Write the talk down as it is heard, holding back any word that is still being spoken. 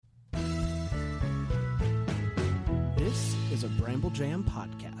is a Bramble Jam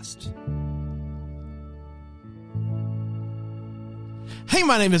podcast. Hey,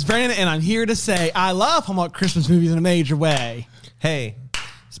 my name is Brandon, and I'm here to say I love Hallmark Christmas movies in a major way. Hey,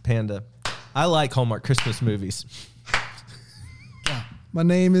 it's Panda. I like Hallmark Christmas movies. My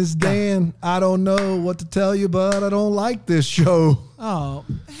name is Dan. I don't know what to tell you, but I don't like this show. Oh,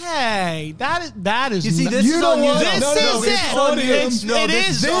 hey, that is. You see, this is on you. This is it. On him.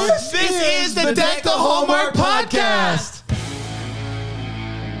 This is the Deck the Hallmark podcast.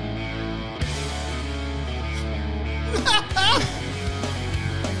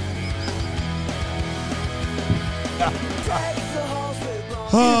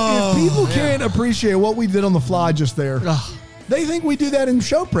 If people can't appreciate what we did on the fly just there, they think we do that in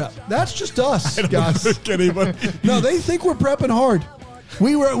show prep. That's just us, guys. No, they think we're prepping hard.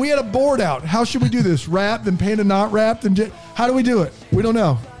 We had a board out. How should we do this? Wrapped and Panda not wrapped? And how do we do it? We don't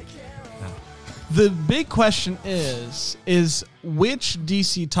know. The big question is which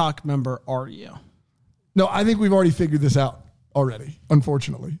DC Talk member are you? No, I think we've already figured this out already,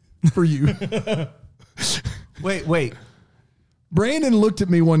 unfortunately, for you. Wait. Brandon looked at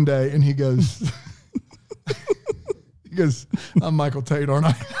me one day and he goes, I'm Michael Tate, aren't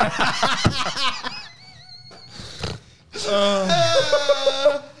I?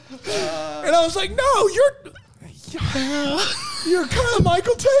 And I was like, no, you're kind of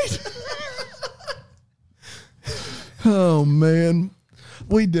Michael Tate. Oh, man.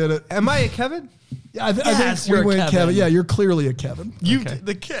 We did it. Am I a Kevin? Yeah, I think we went Kevin. Yeah, you're clearly a Kevin.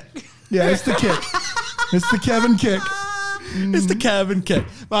 The kick. Yeah, it's the kick. It's the Kevin kick. It's the Kevin kick.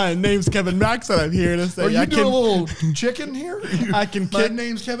 My name's Kevin Max, and I'm here to say Are you doing a little chicken here? I can My kick.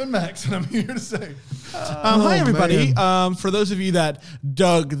 name's Kevin Max, and I'm here to say. Hi, everybody. For those of you that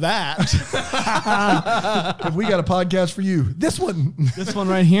dug that, We got a podcast for you. This one. this one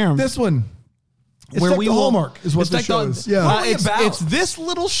right here. This one. It's Where Deck we the will- Hallmark is what it's the Deck show the- is. Yeah. It's this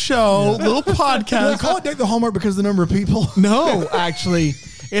little show, little Do they podcast. call it Deck the Hallmark because of the number of people? No, actually,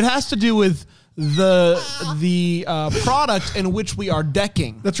 it has to do with the product in which we are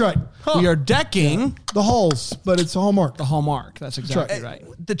decking. That's right. We are decking The Halls, but it's a Hallmark. the Hallmark. That's exactly right.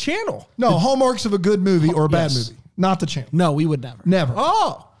 The channel. No, Hallmarks of a good movie or a bad Yes. movie. Not the channel. No, we would never. Never.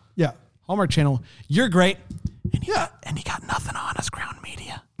 Oh. Yeah. Hallmark Channel, you're great. And you got nothing on us, Crown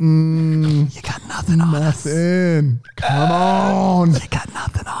Media. You got nothing on us. Nothing. Come on. You got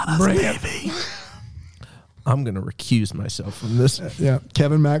nothing on us, baby. I'm going to recuse myself from this. Yeah.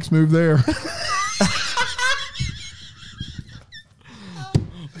 Kevin Max moved there.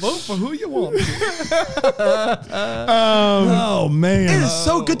 Vote for who you want. Oh, man. It is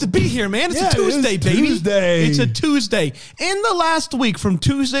so good to be here, man. It's Yeah, a Tuesday, it is baby. Tuesday. It's a Tuesday. In the last week, from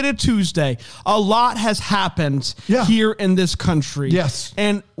Tuesday to Tuesday, a lot has happened Yeah. here in this country. Yes.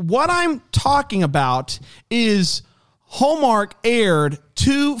 And what I'm talking about is Hallmark aired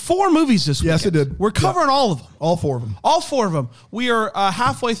 4 movies this week. Yes, it did. We're covering all of them. All 4 of them. All 4 of them. We are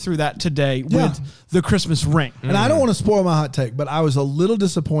halfway through that today Yeah. with The Christmas Ring. And I don't want to spoil my hot take, but I was a little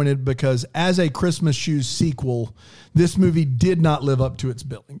disappointed because as a Christmas Shoes sequel, this movie did not live up to its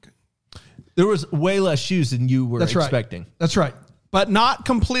billing. There was way less shoes than you were That's right. expecting. That's right. But not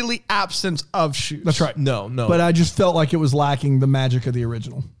completely absent of shoes. That's right. No. But I just felt like it was lacking the magic of the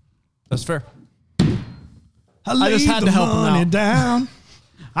original. That's fair. I just had to help him out. Down.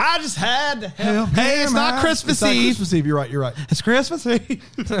 I just had to help. Hey, it's not Christmas It's not Eve. Christmas Eve. You're right. You're right. It's Christmas Eve.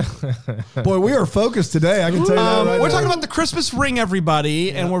 Boy, we are focused today. I can tell you that right We're now. talking about The Christmas Ring,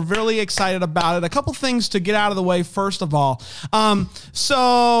 everybody, and we're really excited about it. A couple things to get out of the way, first of all. If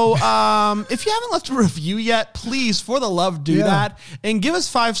you haven't left a review yet, please, for the love, do that. And give us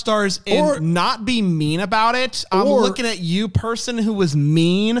 5 stars and Or- not be mean about it. I'm or- looking at you, person who was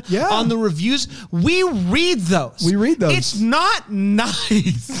mean on the reviews. We read those. We read those. It's not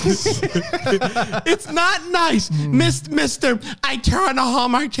nice. It's not nice, Mister. I turn on the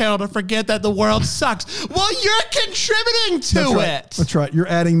Hallmark Channel to forget that the world sucks. Well, you're contributing to That's right. it. That's right. You're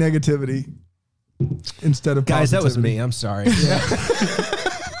adding negativity instead of Guys, that was positivity. me. I'm sorry.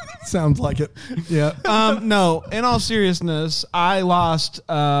 Sounds like it. Yeah. No, in all seriousness, I lost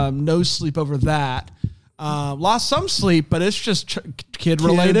no sleep over that. Lost some sleep, but it's just kid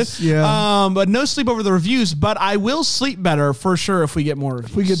related. Kids, yeah. But no sleep over the reviews. But I will sleep better for sure if we get more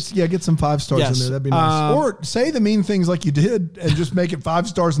reviews. We get some 5 stars Yes. in there. That'd be nice. Or say the mean things like you did and just make it 5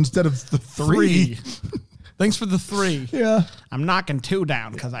 stars instead of the 3. Thanks for the 3. Yeah. I'm knocking 2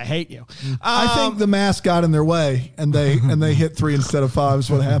 down because I hate you. I think the mask got in their way and they hit 3 instead of 5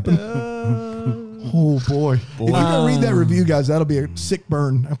 is what happened. Oh boy. If you go read that review, guys, that'll be a sick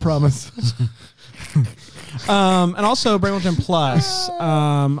burn, I promise. And also Bramble Gym Plus.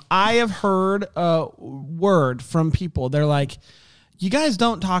 I have heard a word from people. They're like, you guys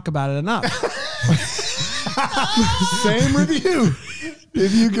don't talk about it enough. Same review.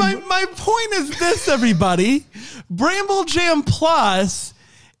 If you can, My point is this, everybody. Bramble Jam Plus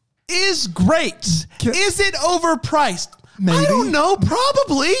is great. Is it overpriced? Maybe. I don't know.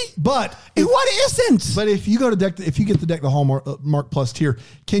 Probably. but What isn't? But if you go to if you get the Hallmark Plus tier,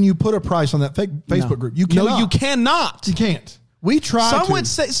 can you put a price on that Facebook group? You cannot. No, you cannot. You can't. We tried.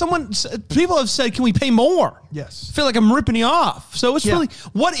 People have said, can we pay more? Yes. I feel like I'm ripping you off. So it's really,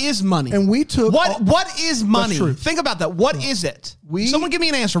 what is money? And we took what is money? true. Think about that. What is it? Someone give me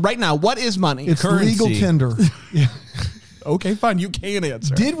an answer right now. What is money? It's Currency. legal tender. Yeah. Okay, fine. You can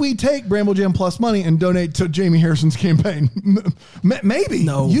answer. Did we take Bramble Jam Plus money and donate to Jamie Harrison's campaign? Maybe.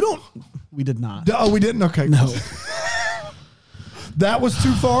 No. You don't. We did not. Oh, we didn't? Okay. No. That was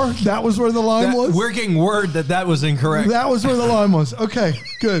too far? That was where the line was? We're getting word that was incorrect. That was where the line was. Okay,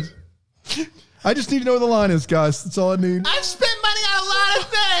 good. I just need to know where the line is, guys. That's all I need. I've spent money on a lot of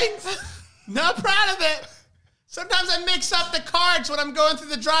things. Not proud of it. Sometimes I mix up the cards when I'm going through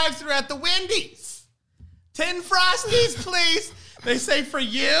the drive-thru at the Wendy's. 10 Frosties, please. They say, for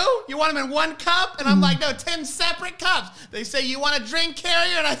you want them in one cup? And I'm like, no, 10 separate cups. They say, you want a drink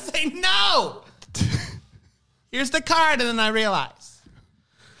carrier? And I say, no. Here's the card, and then I realize.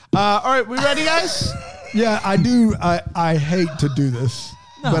 All right, we ready, guys? Yeah, I do. I hate to do this,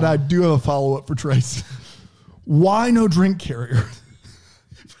 but I do have a follow-up for Trace. Why no drink carrier?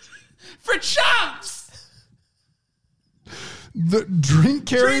 For chumps. The drink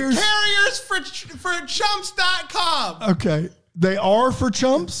carriers? Drink carriers for chumps.com. Okay. They are for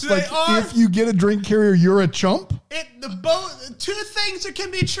chumps? They are. If you get a drink carrier, you're a chump? Two things that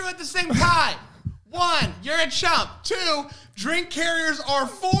can be true at the same time. One, you're a chump. Two, drink carriers are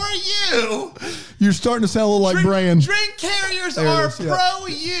for you. You're starting to sound a little like Brand. Drink carriers There it are is, yeah. pro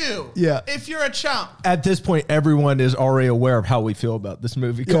you. Yeah. If you're a chump. At this point, everyone is already aware of how we feel about this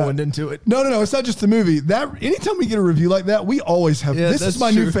movie going into it. No. It's not just the movie. That anytime we get a review like that, we always have. Yeah, this is that's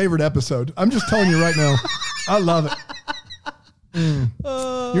my true. new favorite episode. I'm just telling you right now. I love it.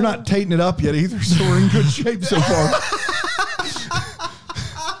 You're not tating it up yet either, so we're in good shape so far.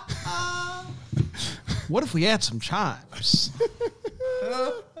 What if we add some chimes?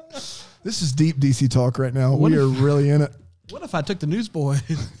 This is deep DC talk right now. We are really in it. What if I took the Newsboys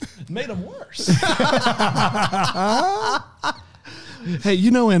and made them worse? Hey,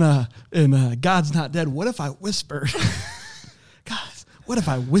 in God's Not Dead, what if I whispered? Guys, what if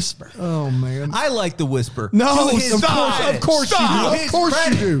I whisper? Oh man. I like the whisper. No, To his stop. credit. Of course Stop. you do. Of course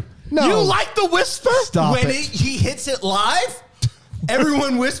you do. No. You like the whisper? Stop When it. he hits it live,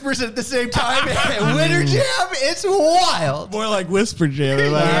 everyone whispers it at the same time. And Winter Jam, it's wild. More like Whisper Jam.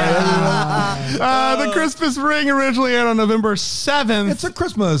 The Christmas Ring originally aired on November 7th. It's a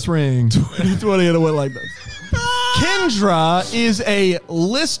Christmas ring. 2020, and it went like this. Kendra is a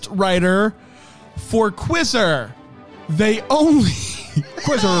list writer for Quizzer. They only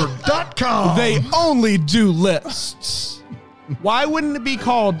Quizzer.com. They only do lists. Why wouldn't it be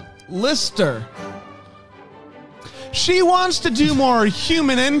called Lister? She wants to do more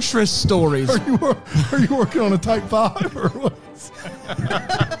human interest stories. Are you working on a type 5 or what?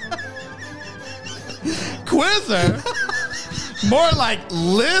 Quizzer? More like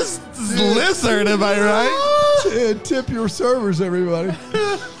lizard, am I right? Tip your servers, everybody.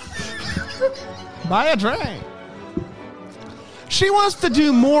 Buy a drink. She wants to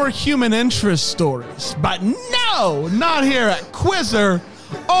do more human interest stories, but no, not here at Quizzer,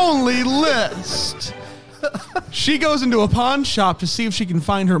 only list. She goes into a pawn shop to see if she can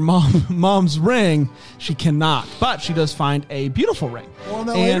find her mom's ring. She cannot, but she does find a beautiful ring. More on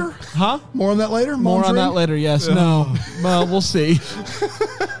that later? Huh? More on that later? More Mom's on ring? that later, yes. Yeah. No. Well, we'll see.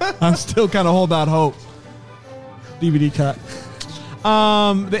 I'm still kind of hold out hope. DVD cut.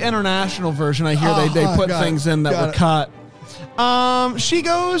 The international version, I hear they put things in that were cut.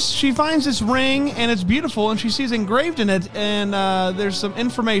 She finds this ring and it's beautiful and she sees engraved in it and there's some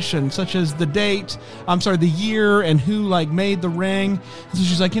information such as the year and who made the ring. And so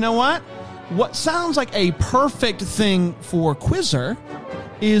she's like, you know what sounds like a perfect thing for Quizzer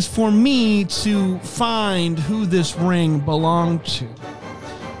is for me to find who this ring belonged to.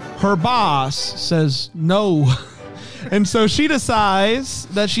 Her boss says no. And so she decides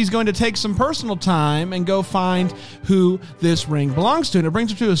that she's going to take some personal time and go find who this ring belongs to. And it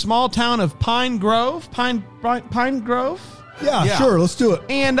brings her to a small town of Pine Grove. Pine Grove? Yeah, sure. Let's do it.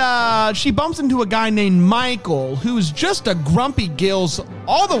 And she bumps into a guy named Michael, who's just a grumpy Gills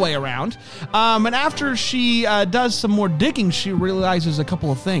all the way around. And after she does some more digging, she realizes a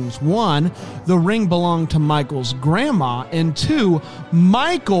couple of things. One, the ring belonged to Michael's grandma. And two,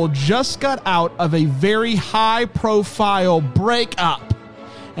 Michael just got out of a very high-profile breakup.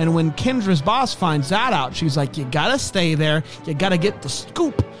 And when Kendra's boss finds that out, she's like, you gotta stay there. You gotta get the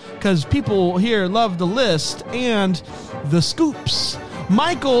scoop. Because people here love the list and the scoops.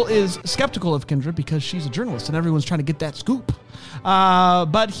 Michael is skeptical of Kendra because she's a journalist and everyone's trying to get that scoop.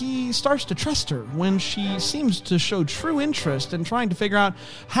 But he starts to trust her when she seems to show true interest in trying to figure out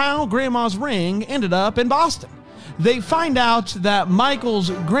how Grandma's ring ended up in Boston. They find out that Michael's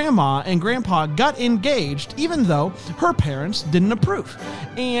grandma and grandpa got engaged even though her parents didn't approve.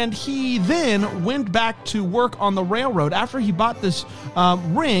 And he then went back to work on the railroad. After he bought this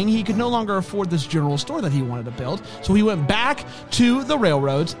ring, he could no longer afford this general store that he wanted to build. So he went back to the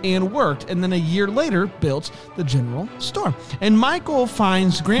railroads and worked. And then a year later, built the general store. And Michael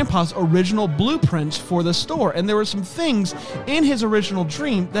finds grandpa's original blueprints for the store. And there were some things in his original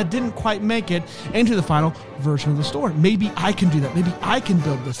dream that didn't quite make it into the final version of the store. Maybe I can do that. Maybe I can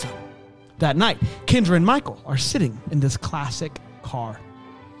build this up. That night, Kendra and Michael are sitting in this classic car.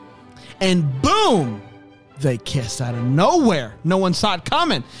 And boom, they kiss out of nowhere. No one saw it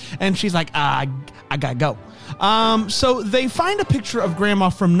coming. And she's like, I gotta go. So they find a picture of Grandma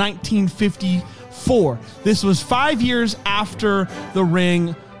from 1954. This was 5 years after the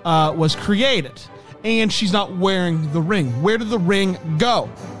ring was created. And she's not wearing the ring. Where did the ring go?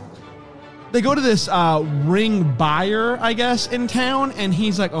 They go to this ring buyer, I guess, in town, and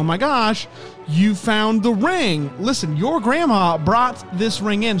he's like, oh my gosh, you found the ring. Listen, your grandma brought this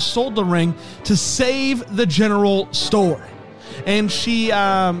ring in, sold the ring to save the general store. And she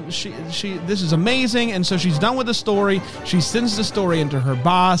this is amazing, and so she's done with the story. She sends the story into her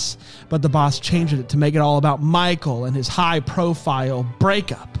boss, but the boss changed it to make it all about Michael and his high-profile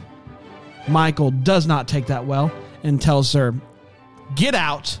breakup. Michael does not take that well and tells her, get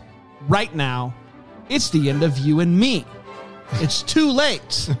out. Right now, it's the end of you and me. It's too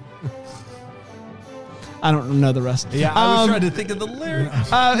late. I don't know the rest. Yeah, I was trying to think of the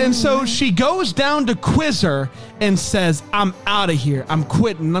lyrics. And so she goes down to Quizzer and says, I'm out of here. I'm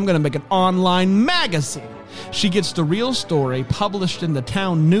quitting. I'm going to make an online magazine. She gets the real story published in the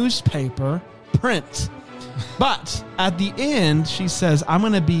town newspaper, print. But at the end, she says, I'm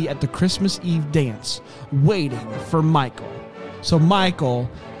going to be at the Christmas Eve dance waiting for Michael. So Michael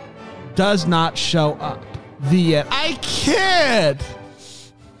does not show up. The end. I kid.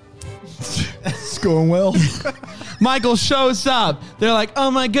 It's going well. Michael shows up. They're like,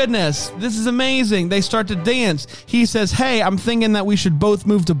 oh my goodness, this is amazing. They start to dance. He says, hey, I'm thinking that we should both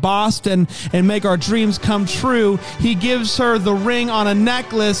move to Boston and make our dreams come true. He gives her the ring on a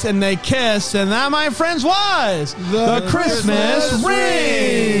necklace and they kiss. And that, my friends, was the Christmas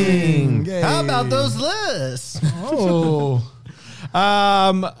ring. Yay. How about those lists? Oh.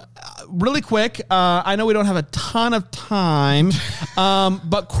 Really quick, I know we don't have a ton of time,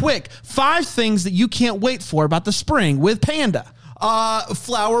 but quick, 5 things that you can't wait for about the spring with Panda.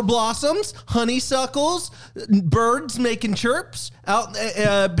 Flower blossoms, honeysuckles, birds making chirps, out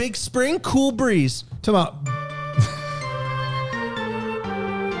big spring, cool breeze. Come on.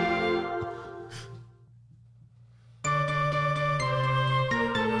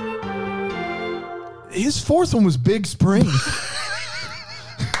 His fourth one was Big Spring.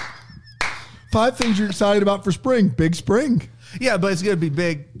 5 things you're excited about for spring. Big spring. Yeah, but it's going to be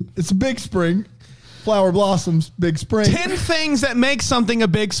big. It's a big spring. Flower blossoms, big spring. 10 things that make something a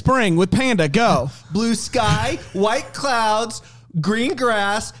big spring with Panda. Go. Blue sky, white clouds, green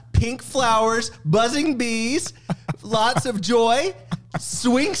grass, pink flowers, buzzing bees, lots of joy,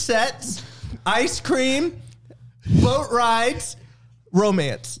 swing sets, ice cream, boat rides,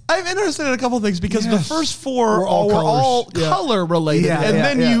 romance. I'm interested in a couple of things because the first 4 Were all were all colors. Yeah. color related, Yeah, and yeah,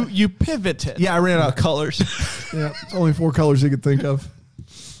 then yeah. you pivoted. Yeah, I ran out of colors. Yeah, it's only 4 colors you could think of.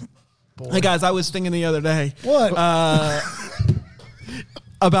 Hey guys, I was thinking the other day. What?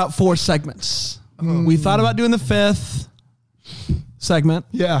 About 4 segments. We thought about doing the 5th segment.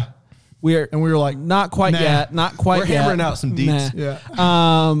 Yeah. We we were like, not quite nah. yet. Not quite We're yet. hammering out some deets. Nah. yeah.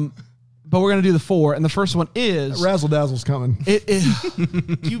 But we're going to do the 4. And the first one is... Razzle Dazzle's coming.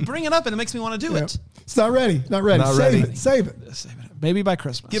 You bring it up and it makes me want to do it. It's not ready. Not ready. Not Save ready. it. Save it. Maybe by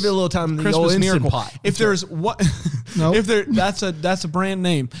Christmas. Give it a little time in the Christmas old Instant miracle. Pot. If there's what... Nope. If there... That's a brand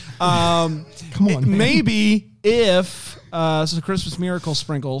name. Come on, man. Maybe if so Christmas miracle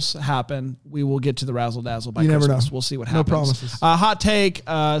sprinkles happen, we will get to the razzle dazzle by You never Christmas. know. We'll see what No happens. promises. Hot take.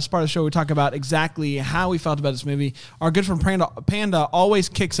 As part of the show, we talk about exactly how we felt about this movie. Our good friend Panda always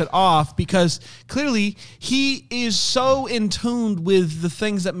kicks it off because clearly he is so in tune with the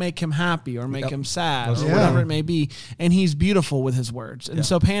things that make him happy or make him sad or Yeah. whatever it may be, and he's beautiful with his words. And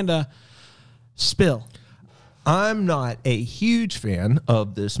so, Panda, spill. I'm not a huge fan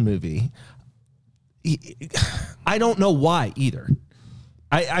of this movie. I don't know why either.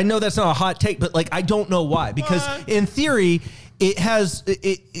 I know that's not a hot take, but like I don't know why. Because in theory, it has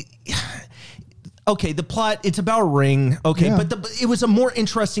okay, the plot, it's about a ring. Okay, Yeah. but it was a more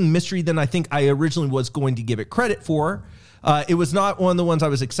interesting mystery than I think I originally was going to give it credit for. It was not one of the ones I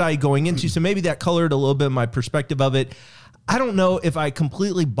was excited going into, so maybe that colored a little bit of my perspective of it. I don't know if I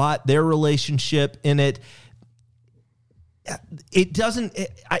completely bought their relationship in it. It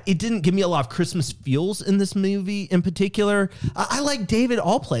didn't give me a lot of Christmas feels in this movie in particular. I like David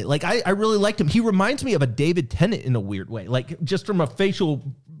Allplay. Like I really liked him. He reminds me of a David Tennant in a weird way. Like just from a facial,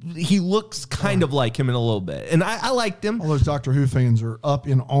 he looks kind of like him in a little bit. And I liked him. All those Doctor Who fans are up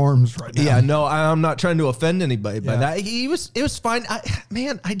in arms right now. Yeah, no, I'm not trying to offend anybody by Yeah. that. It was fine. I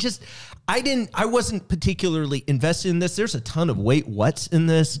wasn't particularly invested in this. There's a ton of wait what's in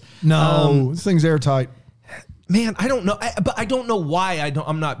this. No, this thing's airtight. Man, I don't know, but I don't know why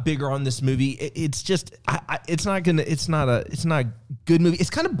I'm not bigger on this movie. It's just, it's not a good movie. It's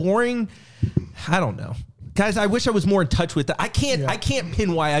kind of boring. I don't know, guys. I wish I was more in touch with it. I can't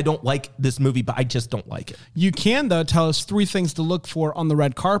pin why I don't like this movie, but I just don't like it. You can, though, tell us 3 things to look for on the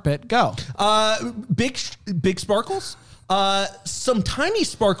red carpet. Go. Big sparkles, some tiny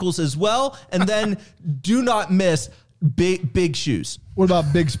sparkles as well, and then do not miss big shoes. What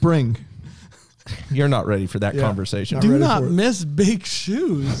about Big Spring? You're not ready for that conversation. Not Do ready not for it. miss big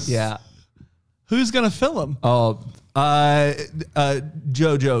shoes. Yeah. Who's going to fill them? Oh, JoJo,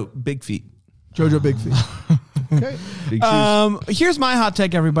 big feet. JoJo Big Feet. Okay. Big shoes. Here's my hot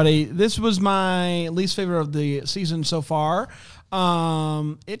take, everybody. This was my least favorite of the season so far.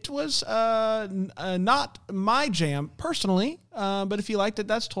 It was not my jam personally, but if you liked it,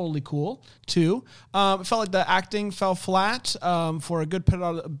 that's totally cool too. It felt like the acting fell flat for a good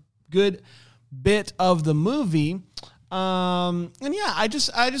bit of the movie. And yeah, I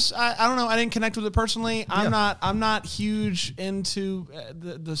don't know. I didn't connect with it personally. I'm not huge into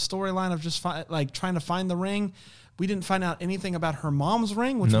the storyline of just trying to find the ring. We didn't find out anything about her mom's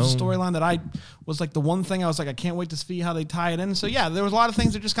ring, which was a storyline that I was like the one thing I was like, I can't wait to see how they tie it in. So yeah, there was a lot of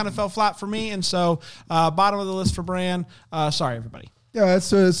things that just kind of fell flat for me. And so bottom of the list for Bran. Sorry, everybody. Yeah,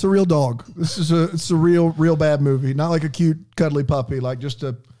 it's a real dog. It's a real bad movie. Not like a cute cuddly puppy, like just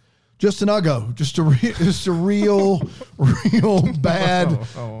an uggo, just a real bad,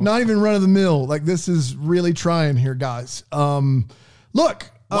 not even run of the mill. Like this is really trying here, guys. Look,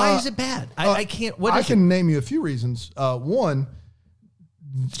 Why is it bad? I can't. What I is can name you a few reasons. One,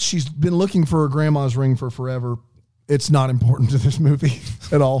 she's been looking for her grandma's ring for forever. It's not important to this movie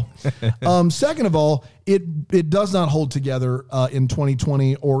at all. Second of all, it does not hold together in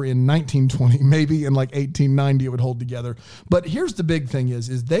 2020 or in 1920. Maybe in like 1890 it would hold together. But here's the big thing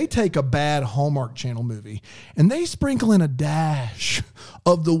is they take a bad Hallmark Channel movie and they sprinkle in a dash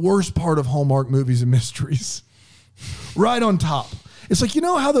of the worst part of Hallmark movies and mysteries right on top. It's like, you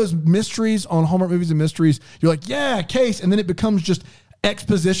know how those mysteries on Hallmark movies and mysteries, you're like, yeah, case, and then it becomes just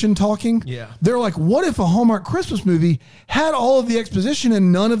exposition talking. Yeah. They're like, what if a Hallmark Christmas movie had all of the exposition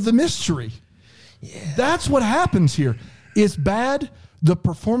and none of the mystery? Yeah. That's what happens here. It's bad. The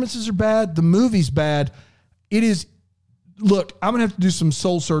performances are bad. The movie's bad. It is. Look, I'm going to have to do some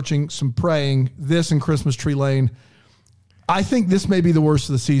soul searching, some praying, this and Christmas Tree Lane. I think this may be the worst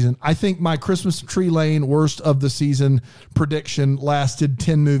of the season. I think my Christmas Tree Lane worst of the season prediction lasted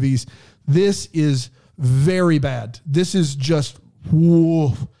 10 movies. This is very bad. This is just,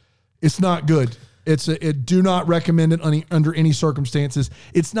 whoa, it's not good. Do not recommend it under any circumstances.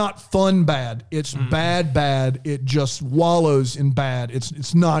 It's not fun bad. It's bad. It just wallows in bad.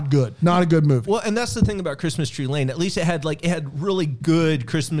 It's not good. Not a good movie. Well, and that's the thing about Christmas Tree Lane. At least it had really good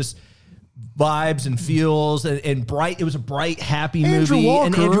Christmas vibes and feels and bright. It was a bright, happy movie.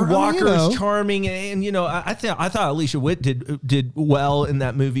 And Andrew Walker is charming. And I thought Alicia Witt did well in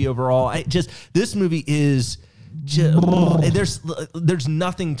that movie overall. This movie is there's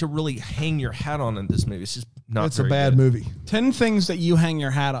nothing to really hang your hat on in this movie. It's just not. It's a bad movie. 10 things that you hang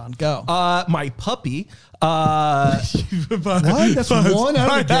your hat on. Go. My puppy. What? That's one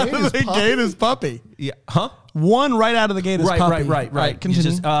out of the gate is puppy. Yeah. Huh? One right out of the gate is puppy. Right.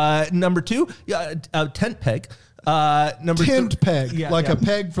 Continue. Number 2, tent peg. Number tent peg, Yeah, like yeah. a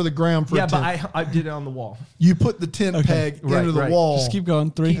peg for the ground for a tent. but I did it on the wall. You put the tent peg into the wall. Just keep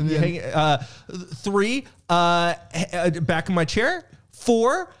going. 3. And then, 3, back of my chair.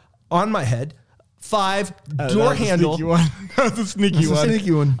 4, on my head. 5, door handle. That's a sneaky That's a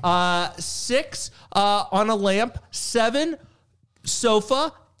sneaky one. 6, on a lamp. 7,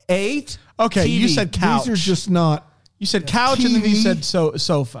 sofa. 8, Okay, TV. you said couch. These are just not. You said couch and then you TV. said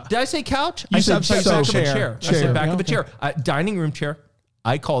sofa. Did I say couch? You I said said back of a chair. chair. I Chair. said back of a Okay. chair. Dining room chair.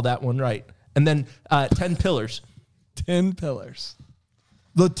 I call that one right. And then 10 pillars. 10 pillars.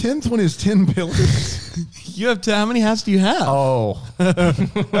 The 10th one is 10 pillars. You have how many hats do you have? Oh,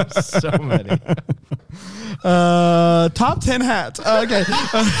 so many. Top 10 hats. Okay.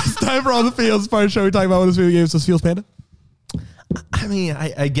 It's time for All the Feels. Part of the show we talk about what this movie gives us. Feels, Panda? I mean,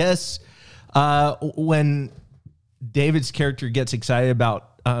 I guess when David's character gets excited about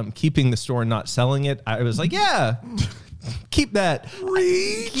keeping the store and not selling it, I was like, yeah, keep that.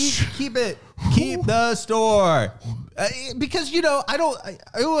 Keep it. Keep the store. Because, I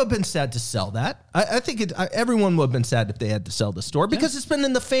would have been sad to sell that. I think everyone would have been sad if they had to sell the store because it's been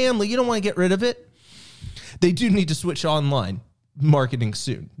in the family. You don't want to get rid of it. They do need to switch online marketing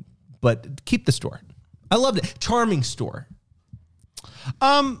soon, but keep the store. I loved it. Charming store.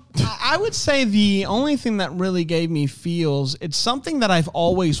 I would say the only thing that really gave me feels, it's something that I've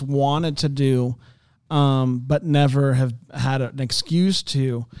always wanted to do, but never have had an excuse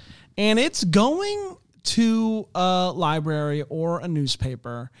to. And it's going to a library or a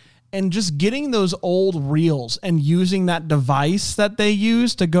newspaper and just getting those old reels and using that device that they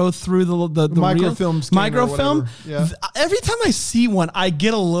use to go through the microfilm scanner or whatever. Yeah. Every time I see one, I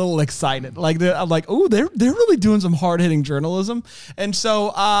get a little excited. I'm like, oh, they're really doing some hard hitting journalism. And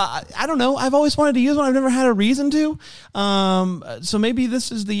so I don't know. I've always wanted to use one. I've never had a reason to. So maybe this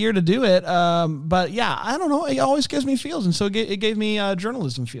is the year to do it. But yeah, I don't know. It always gives me feels, and so it gave me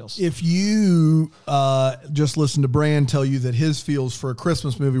journalism feels. If you just listen to Brand tell you that his feels for a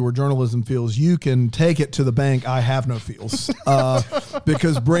Christmas movie were journalism feels, you can take it to the bank. I have no feels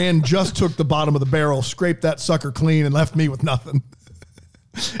because Brand just took the bottom of the barrel, scraped that sucker clean, and left me with nothing.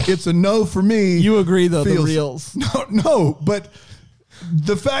 It's a no for me. You agree, though, feels. the reels. No, but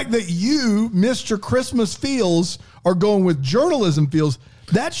the fact that you, Mr. Christmas feels, are going with journalism feels,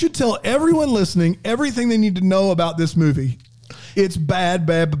 that should tell everyone listening everything they need to know about this movie. It's bad.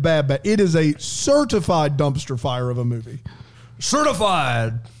 It is a certified dumpster fire of a movie.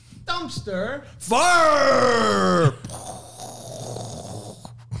 Certified Dumpster fire.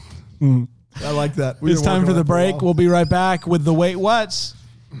 I like that. It's time for the break. We'll be right back with the Wait What's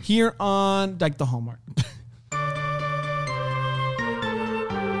here on Deck the Hallmark.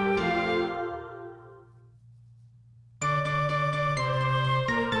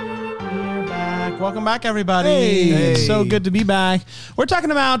 We're back. Welcome back, everybody. Hey. It's so good to be back. We're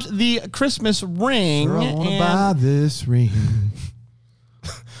talking about the Christmas ring. I want to buy this ring.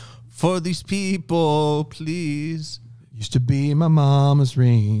 For these people, please. Used to be my mama's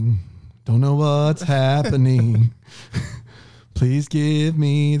ring. Don't know what's happening. Please give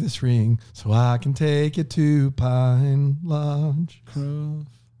me this ring so I can take it to Pine Lodge.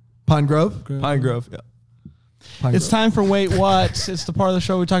 Pine Grove? Pine Grove, yeah. It's time for Wait What. It's the part of the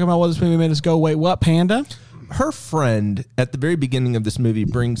show we talk about what this movie made us go, wait, what, Panda? Her friend at the very beginning of this movie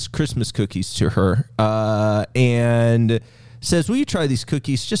brings Christmas cookies to her and says, will you try these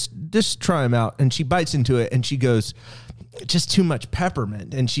cookies? Just try them out. And she bites into it and she goes, just too much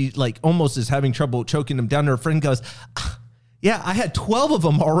peppermint. And she like almost is having trouble choking them down. Her friend goes, yeah, I had 12 of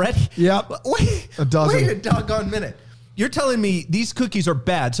them already. Yep. Wait a dozen. Wait a doggone minute. You're telling me these cookies are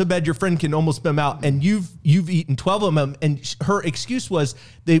bad, so bad your friend can almost spit them out, and you've eaten 12 of them, and her excuse was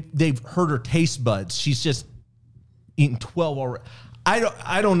they've hurt her taste buds. She's just eaten 12 already.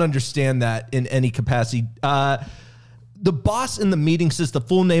 I don't understand that in any capacity. The boss in the meeting says the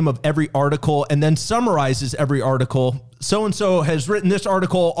full name of every article and then summarizes every article. So-and-so has written this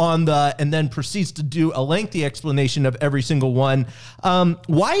article on and then proceeds to do a lengthy explanation of every single one.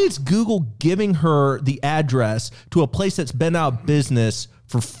 Why is Google giving her the address to a place that's been out of business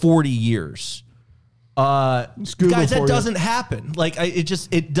for 40 years? Guys, that doesn't happen. Like,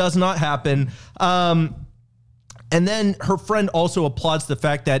 it does not happen. And then her friend also applauds the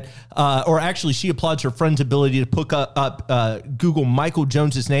fact that, or actually she applauds her friend's ability to pick up Google Michael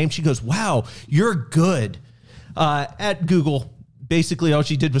Jones's name. She goes, wow, you're good. At Google, basically all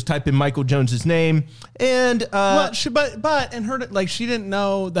she did was type in Michael Jones's name. And, but in her, like, she didn't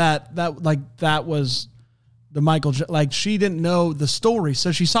know that was the Michael, like, she didn't know the story.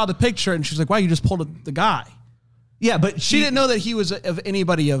 So she saw the picture and she's like, wow, you just pulled the guy. Yeah, but she didn't know that he was of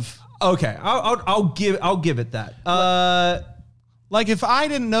anybody of Okay, I'll give it that. Like if I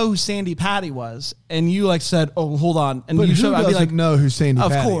didn't know who Sandy Patty was, and you like said, "Oh, hold on," and But you who showed, I'd be doesn't like, know who Sandy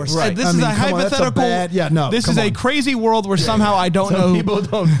Patty "Of course, is? right. This is I mean, a come on, that's a hypothetical. bad- yeah, no, this come is a on. crazy world where somehow I don't know. People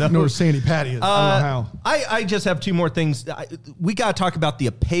don't know. know who Sandy Patty is. I don't know how. I just have two more things. We got to talk about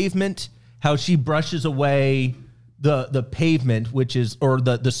the pavement, how she brushes away the pavement, which is, or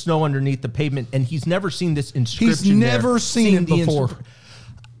the snow underneath the pavement, and he's never seen this inscription. He's never seen it the before.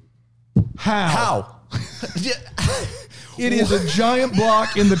 How? It is a giant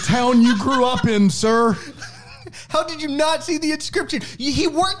block in the town you grew up in, sir. How did you not see the inscription? He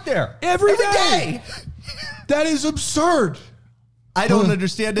worked there Every day. That is absurd. I don't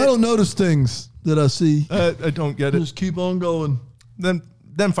understand it. I don't notice things that I see. I don't get it. Just keep on going. Then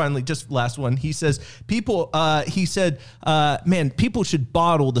finally, just last one. He says, he said, man, people should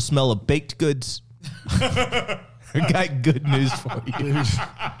bottle the smell of baked goods. I got good news for you.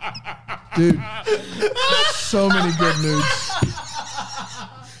 Dude, so many good news.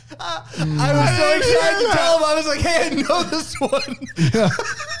 I was so excited to tell him. I was like, hey, I know this one. Yeah.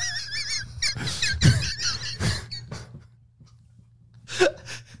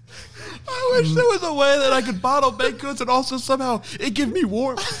 I wish there was a way that I could bottle baked goods and also somehow it give me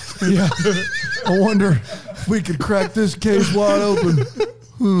warmth. Yeah. I wonder if we could crack this case wide open.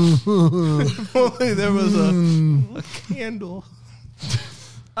 If only there was a candle.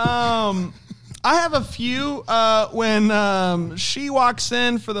 I have a few. When she walks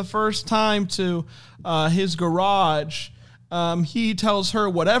in for the first time to his garage, he tells her,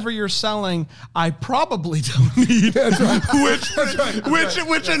 "Whatever you're selling, I probably don't need." That's right.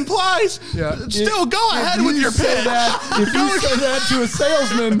 Which implies, still go ahead with your pitch. If you say that to a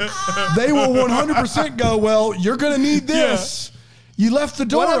salesman, they will 100% go, well, you're going to need this. You left the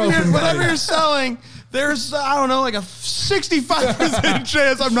door open. Whatever you're selling, there's, I don't know, like a 65%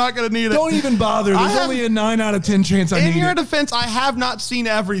 chance I'm not going to need it. Don't even bother. There's only a 9 out of 10 chance I need it. In your defense, I have not seen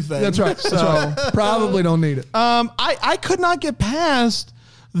everything. That's right. So probably don't need it. I could not get past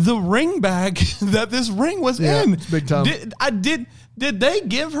the ring bag that this ring was in. It's big time. Did they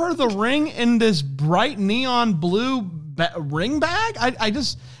give her the ring in this bright neon blue ring bag?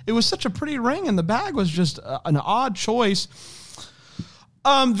 It was such a pretty ring, and the bag was just an odd choice.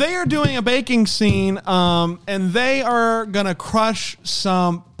 They are doing a baking scene, and they are gonna crush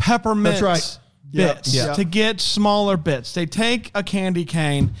some peppermint bits to get smaller bits. They take a candy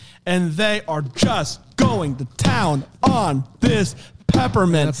cane, and they are just going to town on this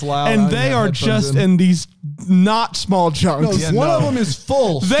peppermint. That's loud. And they are just in these not small chunks. No, one of them is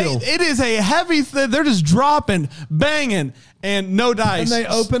full. It is a heavy thing. They're just dropping, banging, and no dice. And they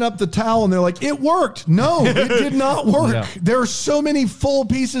open up the towel and they're like, it worked. No, it did not work. Yeah. There are so many full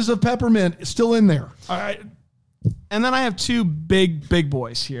pieces of peppermint still in there. All right. And then I have two big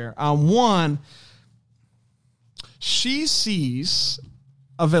boys here. One, she sees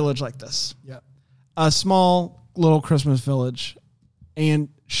a village like this. Yeah. A small little Christmas village. And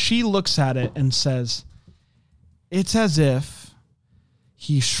she looks at it and says, it's as if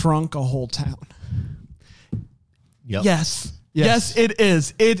he shrunk a whole town. Yep. Yes, it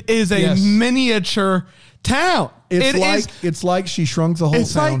is. It is a miniature town. It's like she shrunk the whole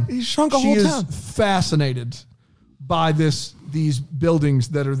town. Like he shrunk a whole town. She is fascinated by these buildings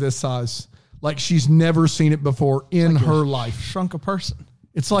that are this size. Like she's never seen it before in her life. Shrunk a person.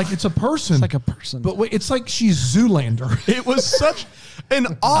 It's like it's a person. It's like a person. But wait, it's like she's Zoolander. It was such an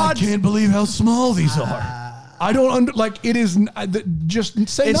odd. I can't believe how small these are. I don't it is just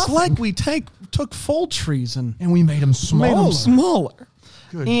say it's nothing. like we took full trees and we made them smaller.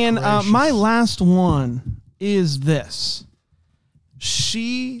 Good and gracious. my last one is this.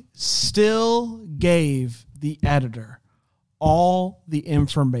 She still gave the editor all the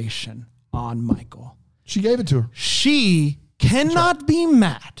information on Michael. She gave it to her. She cannot be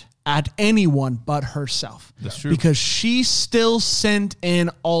mad at anyone but herself. That's true. Because she still sent in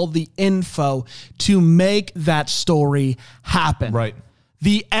all the info to make that story happen. Right.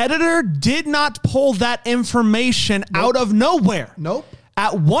 The editor did not pull that information out of nowhere. Nope.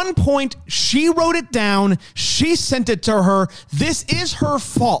 At one point, she wrote it down. She sent it to her. This is her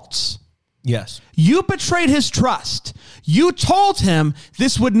fault. Yes. You betrayed his trust. You told him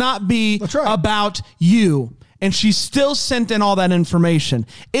this would not be about you. And she still sent in all that information.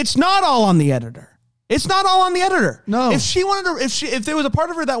 It's not all on the editor. It's not all on the editor. No. If she wanted to, if there was a part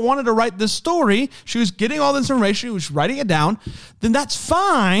of her that wanted to write this story, she was getting all this information, she was writing it down, then that's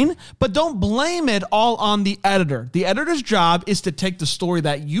fine, but don't blame it all on the editor. The editor's job is to take the story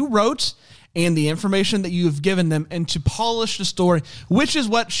that you wrote and the information that you have given them and to polish the story, which is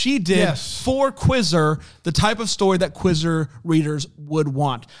what she did for Quizzer, the type of story that Quizzer readers would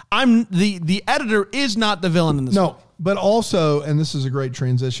want. I'm the editor is not the villain in this movie. But also, and this is a great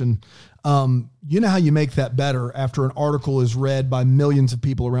transition, you know how you make that better after an article is read by millions of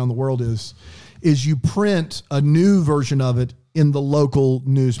people around the world is you print a new version of it in the local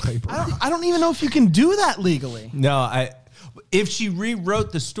newspaper. I don't even know if you can do that legally. No, if she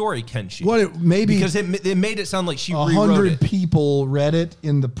rewrote the story, can she? Maybe because it made it sound like she rewrote 100 it. people read it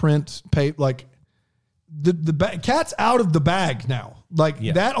in the print paper. Like the cat's out of the bag now.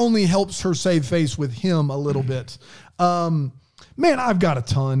 That only helps her save face with him a little bit. Man, I've got a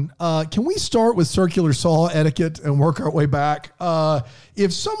ton. Can we start with circular saw etiquette and work our way back?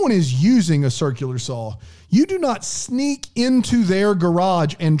 If someone is using a circular saw, you do not sneak into their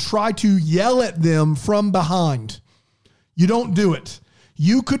garage and try to yell at them from behind. You don't do it.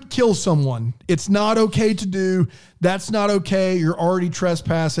 You could kill someone. It's not okay to do. That's not okay. You're already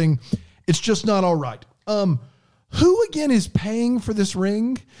trespassing. It's just not all right. Who again is paying for this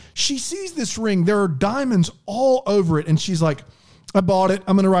ring? She sees this ring. There are diamonds all over it. And she's like, I bought it.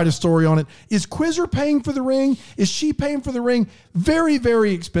 I'm going to write a story on it. Is Quizzer paying for the ring? Is she paying for the ring? Very,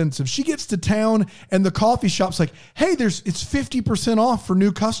 very expensive. She gets to town and the coffee shop's like, hey, it's 50% off for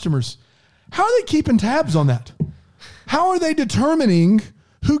new customers. How are they keeping tabs on that? How are they determining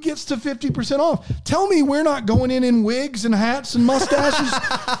who gets to 50% off? Tell me we're not going in wigs and hats and mustaches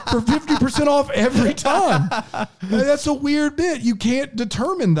for 50% off every time. That's a weird bit. You can't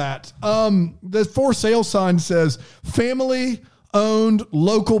determine that. The for sale sign says family owned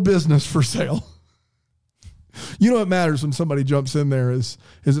local business for sale. You know what matters when somebody jumps in there is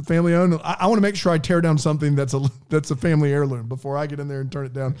it family owned? I want to make sure I tear down something that's a family heirloom before I get in there and turn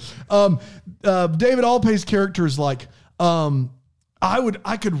it down. David Alpay's character is like,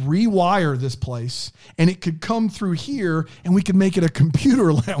 I could rewire this place and it could come through here and we could make it a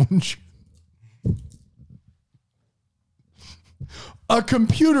computer lounge. A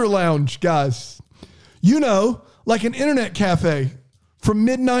computer lounge, guys. You know, like an internet cafe from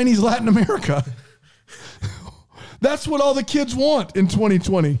mid-90s Latin America. That's what all the kids want in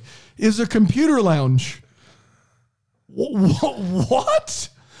 2020 is a computer lounge. What?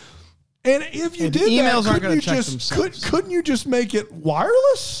 And if you did emails that, couldn't you just make it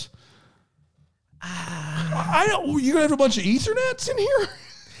wireless? You're gonna have a bunch of Ethernets in here.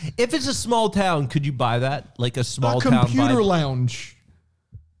 If it's a small town, could you buy that? Like a small town computer lounge.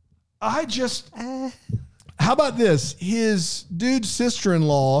 How about this? His dude's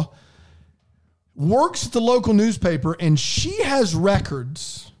sister-in-law works at the local newspaper, and she has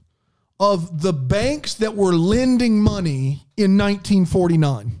records of the banks that were lending money in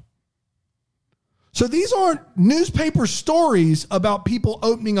 1949. So these aren't newspaper stories about people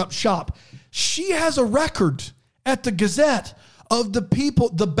opening up shop. She has a record at the Gazette of the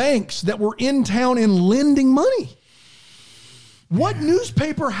banks that were in town and lending money. What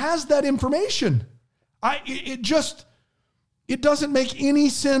newspaper has that information? It doesn't make any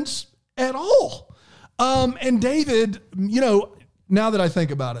sense at all. And David, now that I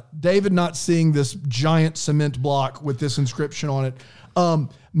think about it, David not seeing this giant cement block with this inscription on it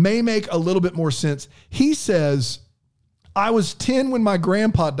may make a little bit more sense. He says, I was 10 when my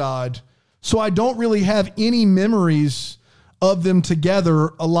grandpa died, so I don't really have any memories of them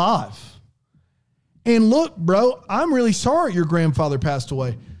together alive. And look, bro, I'm really sorry your grandfather passed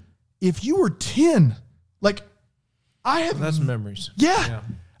away. If you were 10, that's memories. Yeah.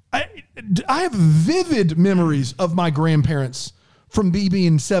 I have vivid memories of my grandparents from me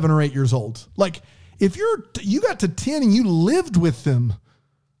being 7 or 8 years old. If you got to 10 and you lived with them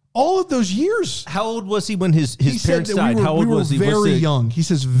all of those years. How old was he when his parents died? How old was he? Very young. He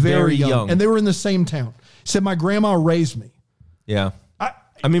says very young. And they were in the same town. He said, my grandma raised me. Yeah.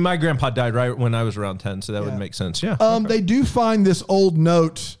 I mean, my grandpa died right when I was around 10, so that would make sense. Yeah. They do find this old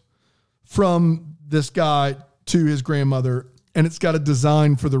note from this guy to his grandmother, and it's got a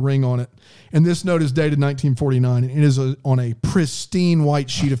design for the ring on it. And this note is dated 1949, and it is on a pristine white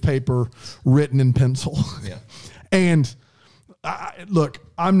sheet of paper written in pencil. Yeah. And look,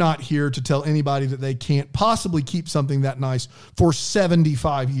 I'm not here to tell anybody that they can't possibly keep something that nice for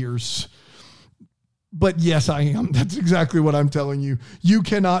 75 years. But yes, I am. That's exactly what I'm telling you. You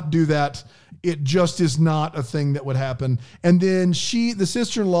cannot do that. It just is not a thing that would happen. And then the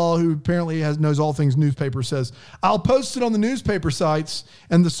sister-in-law, who apparently knows all things newspaper, says, I'll post it on the newspaper sites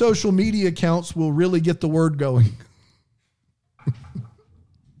and the social media accounts will really get the word going.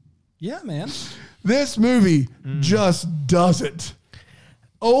 Yeah, man. This movie just does it.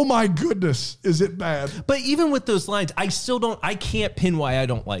 Oh my goodness, is it bad? But even with those lines, I can't pin why I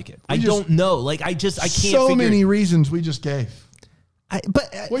don't like it. I don't know. Like I can't so many reasons we just gave.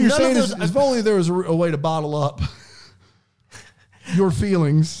 What you're saying is if only there was a way to bottle up your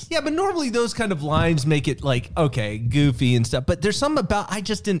feelings. Yeah, but normally those kind of lines make it like, okay, goofy and stuff. But there's something about, I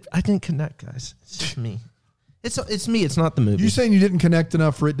didn't connect, guys. It's just me. It's me. It's not the movie. You saying you didn't connect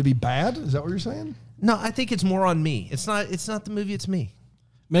enough for it to be bad? Is that what you're saying? No, I think it's more on me. It's not the movie. It's me.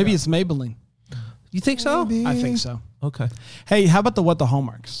 Maybe it's Maybelline. You think so? Maybe. I think so. Okay. Hey, how about what the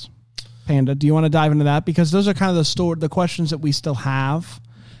hallmarks? Panda, do you want to dive into that? Because those are kind of the questions that we still have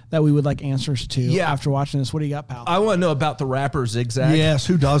that we would like answers to after watching this. What do you got, pal? I want to know about the rapper Zigzag. Yes,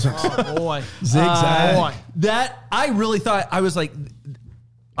 who doesn't? Oh, boy. Zigzag. Boy. That, I really thought, I was like,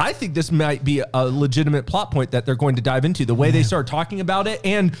 I think this might be a legitimate plot point that they're going to dive into. The way they started talking about it.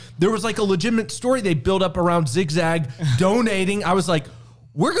 And there was like a legitimate story they built up around Zigzag donating. I was like,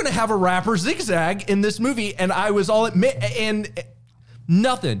 we're going to have a rapper Zigzag in this movie. And I was all and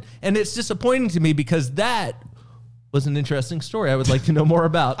nothing. And it's disappointing to me because that was an interesting story I would like to know more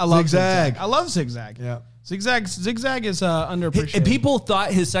about. I love Zigzag. I love Zigzag. Yeah. Zigzag is underappreciated. And people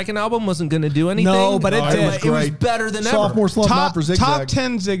thought his second album wasn't going to do anything. No, but it did. was It was great. better than Sophomore slump not for Zigzag. Top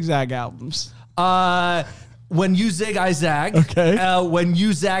 10 Zigzag albums. ever. When you zig, I zag. Okay. When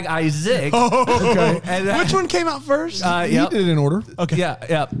you zag, I zig. Okay. And Which one came out first? You did it in order. Okay.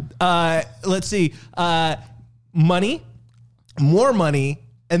 Yeah. Let's see. Money, more money,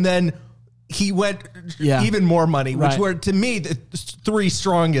 and then he went even more money, which were to me the three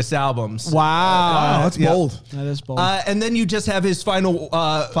strongest albums. Wow. That's bold. That is bold. And then you just have his final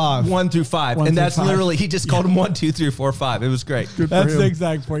 1 through 5, One and through that's five. literally he just called them 1, 2, 3, 4, 5. It was great. Good for That's him.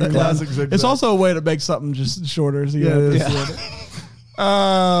 Zigzag for you. Classic Zigzag. It's also a way to make something just shorter. So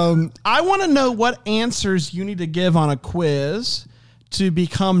I want to know what answers you need to give on a quiz to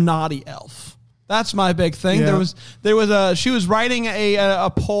become Naughty Elf. That's my big thing. Yeah. She was writing a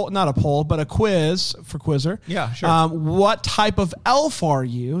poll, not a poll, but a quiz for Quizzer. Yeah, sure. What type of elf are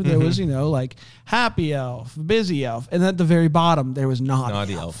you? There was, like happy elf, busy elf, and at the very bottom there was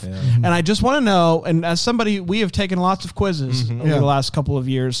naughty elf. Yeah. And I just want to know, and as somebody, we have taken lots of quizzes over the last couple of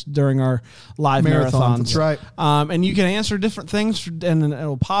years during our live marathons. That's right. And you can answer different things, and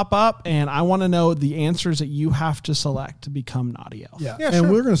it'll pop up. And I want to know the answers that you have to select to become Naughty Elf. Yeah,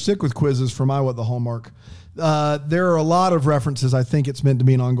 and we're going to stick with quizzes for What the Hallmark. There are a lot of references. I think it's meant to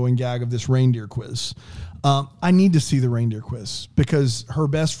be an ongoing gag of this reindeer quiz. I need to see the reindeer quiz because her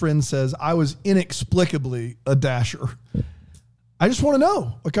best friend says I was inexplicably a dasher. I just want to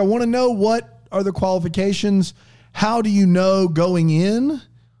know. I want to know what are the qualifications. How do you know going in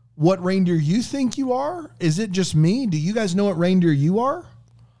what reindeer you think you are? Is it just me? Do you guys know what reindeer you are?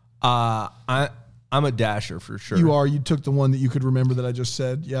 I'm a dasher for sure. You are. You took the one that you could remember that I just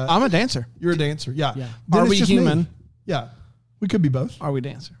said. Yeah. I'm a dancer. You're a dancer. Yeah. Yeah. Then Are it's we just me. human? Yeah. We could be both. Are we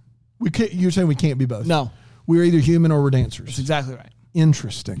dancer? We can't, you're saying we can't be both? No. We're either human or we're dancers. That's exactly right.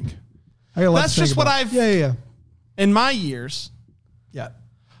 Interesting. I got a lot That's to think just what about. I've- Yeah. In my years, Yeah.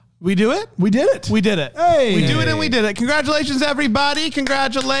 we do it. We did it. We did it. Hey. We do it and we did it. Congratulations, everybody.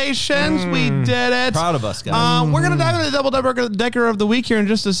 Congratulations. We did it. Proud of us, guys. We're going to dive into the double decker of the week here in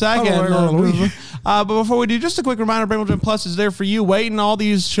just a second. But before we do, just a quick reminder, Bramble Gym Plus is there for you, waiting. All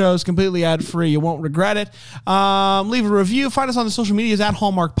these shows completely ad-free. You won't regret it. Leave a review. Find us on the social medias at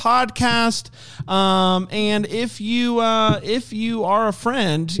Hallmark Podcast. And if you are a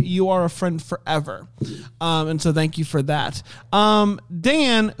friend, you are a friend forever. And so thank you for that.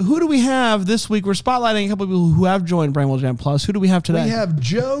 Dan, who do we have this week? We're spotlighting a couple of people who have joined Bramble Jam Plus. Who do we have today? We have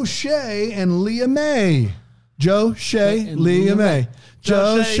Joe Shea and Leah May. Joe Shea, Leah May.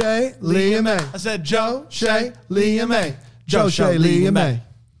 Joe Shea, Leah May. I said Joe Shea, Leah May. Joe Shea, Leah May.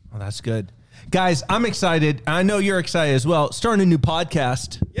 Oh, that's good. Guys, I'm excited. I know you're excited as well. Starting a new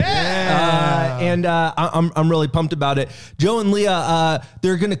podcast. Yeah. And I'm really pumped about it. Joe and Leah,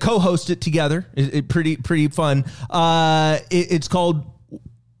 they're going to co-host it together. Pretty fun. It's called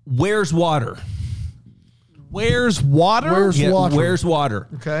Where's Water? Where's Water? Where's Water?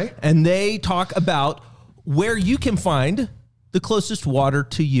 Okay. And they talk about where you can find the closest water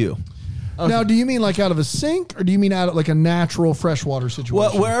to you. Now, do you mean like out of a sink or do you mean out of like a natural freshwater situation?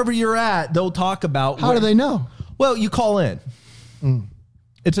 Well, wherever you're at, they'll talk about. How do they know? Well, you call in.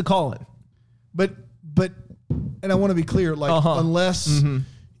 It's a call in. But, and I want to be clear, like unless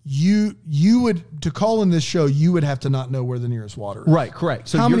you would, to call in this show, you would have to not know where the nearest water is. Right, correct.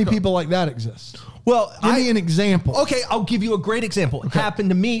 So how many people like that exist? Well, give me an example. Okay, I'll give you a great example. It happened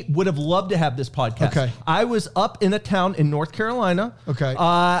to me. Would have loved to have this podcast. Okay. I was up in a town in North Carolina. Okay.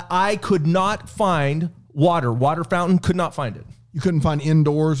 I could not find water fountain, could not find it. You couldn't find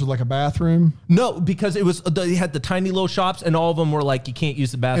indoors with like a bathroom. No, because they had the tiny little shops, and all of them were like, you can't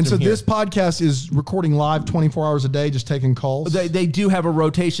use the bathroom. And so here. this podcast is recording live 24 hours a day, just taking calls. They do have a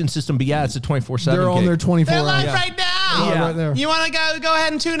rotation system, but yeah, it's a 24/7. They're on there 24 They're hours. live right now. Yeah. Right there. You want to go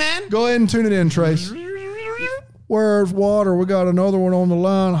ahead and tune in? Go ahead and tune it in, Trace. Where's water? We got another one on the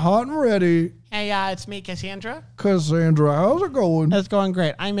line, hot and ready. Hey, it's me, Cassandra. Cassandra, how's it going? It's going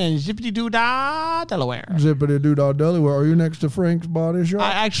great. I'm in Zippity-Doo-Dah, Delaware. Zippity-doo-dah, Delaware. Are you next to Frank's Body Shop?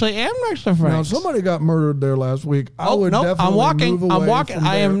 I actually am next to Now, Frank's. somebody got murdered there last week. I would nope, definitely I'm walking. move away I'm walking. from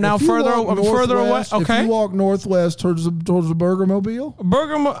I am there. now If you further. walk I'm further away. northwest- Okay. If you walk northwest towards the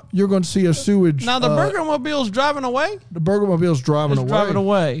Burgermobile, you're going to see a sewage. Now the Burgermobile's driving away. The Burgermobile's driving It's away. driving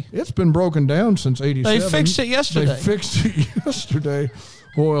away. It's been broken down since '87. They fixed it yesterday. They fixed it yesterday.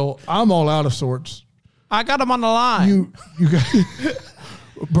 Well, I'm all out of sorts. I got him on the line. You got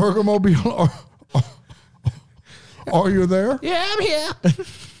Burgermobile. Are you there? Yeah, I'm here.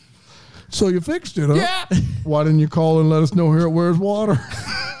 So you fixed it, huh? Yeah. Why didn't you call and let us know here at Where's Water?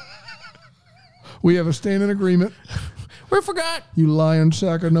 We have a standing agreement. We forgot. You lying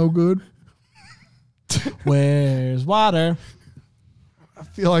sack of no good. Where's water? I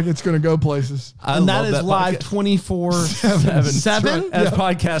feel like it's going to go places. And that is live 24/7. as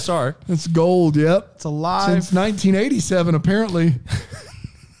podcasts are. It's gold, yep. It's a live. Since 1987, apparently.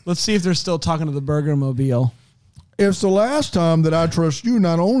 Let's see if they're still talking to the Burgermobile. It's the last time that I trust you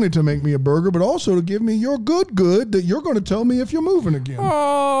not only to make me a burger, but also to give me your good that you're going to tell me if you're moving again.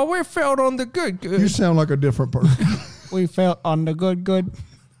 Oh, we failed on the good. You sound like a different person. We fell on the good.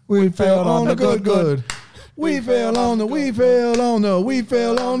 We fell on the good. We fell on the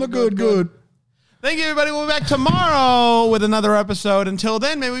good. Thank you, everybody. We'll be back tomorrow with another episode. Until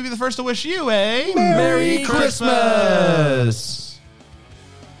then, may we be the first to wish you a Merry Christmas.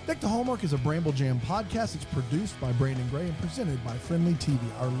 Deck the Hallmark is a Bramble Jam podcast. It's produced by Brandon Gray and presented by Friendly TV.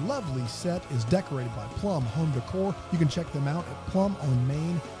 Our lovely set is decorated by Plum Home Decor. You can check them out at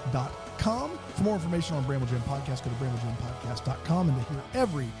plumonmain.com. For more information on Bramble Jam Podcast, go to bramblejamPodcast.com. And to hear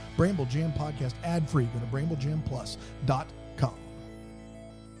every Bramble Jam podcast ad-free, go to bramblejamplus.com.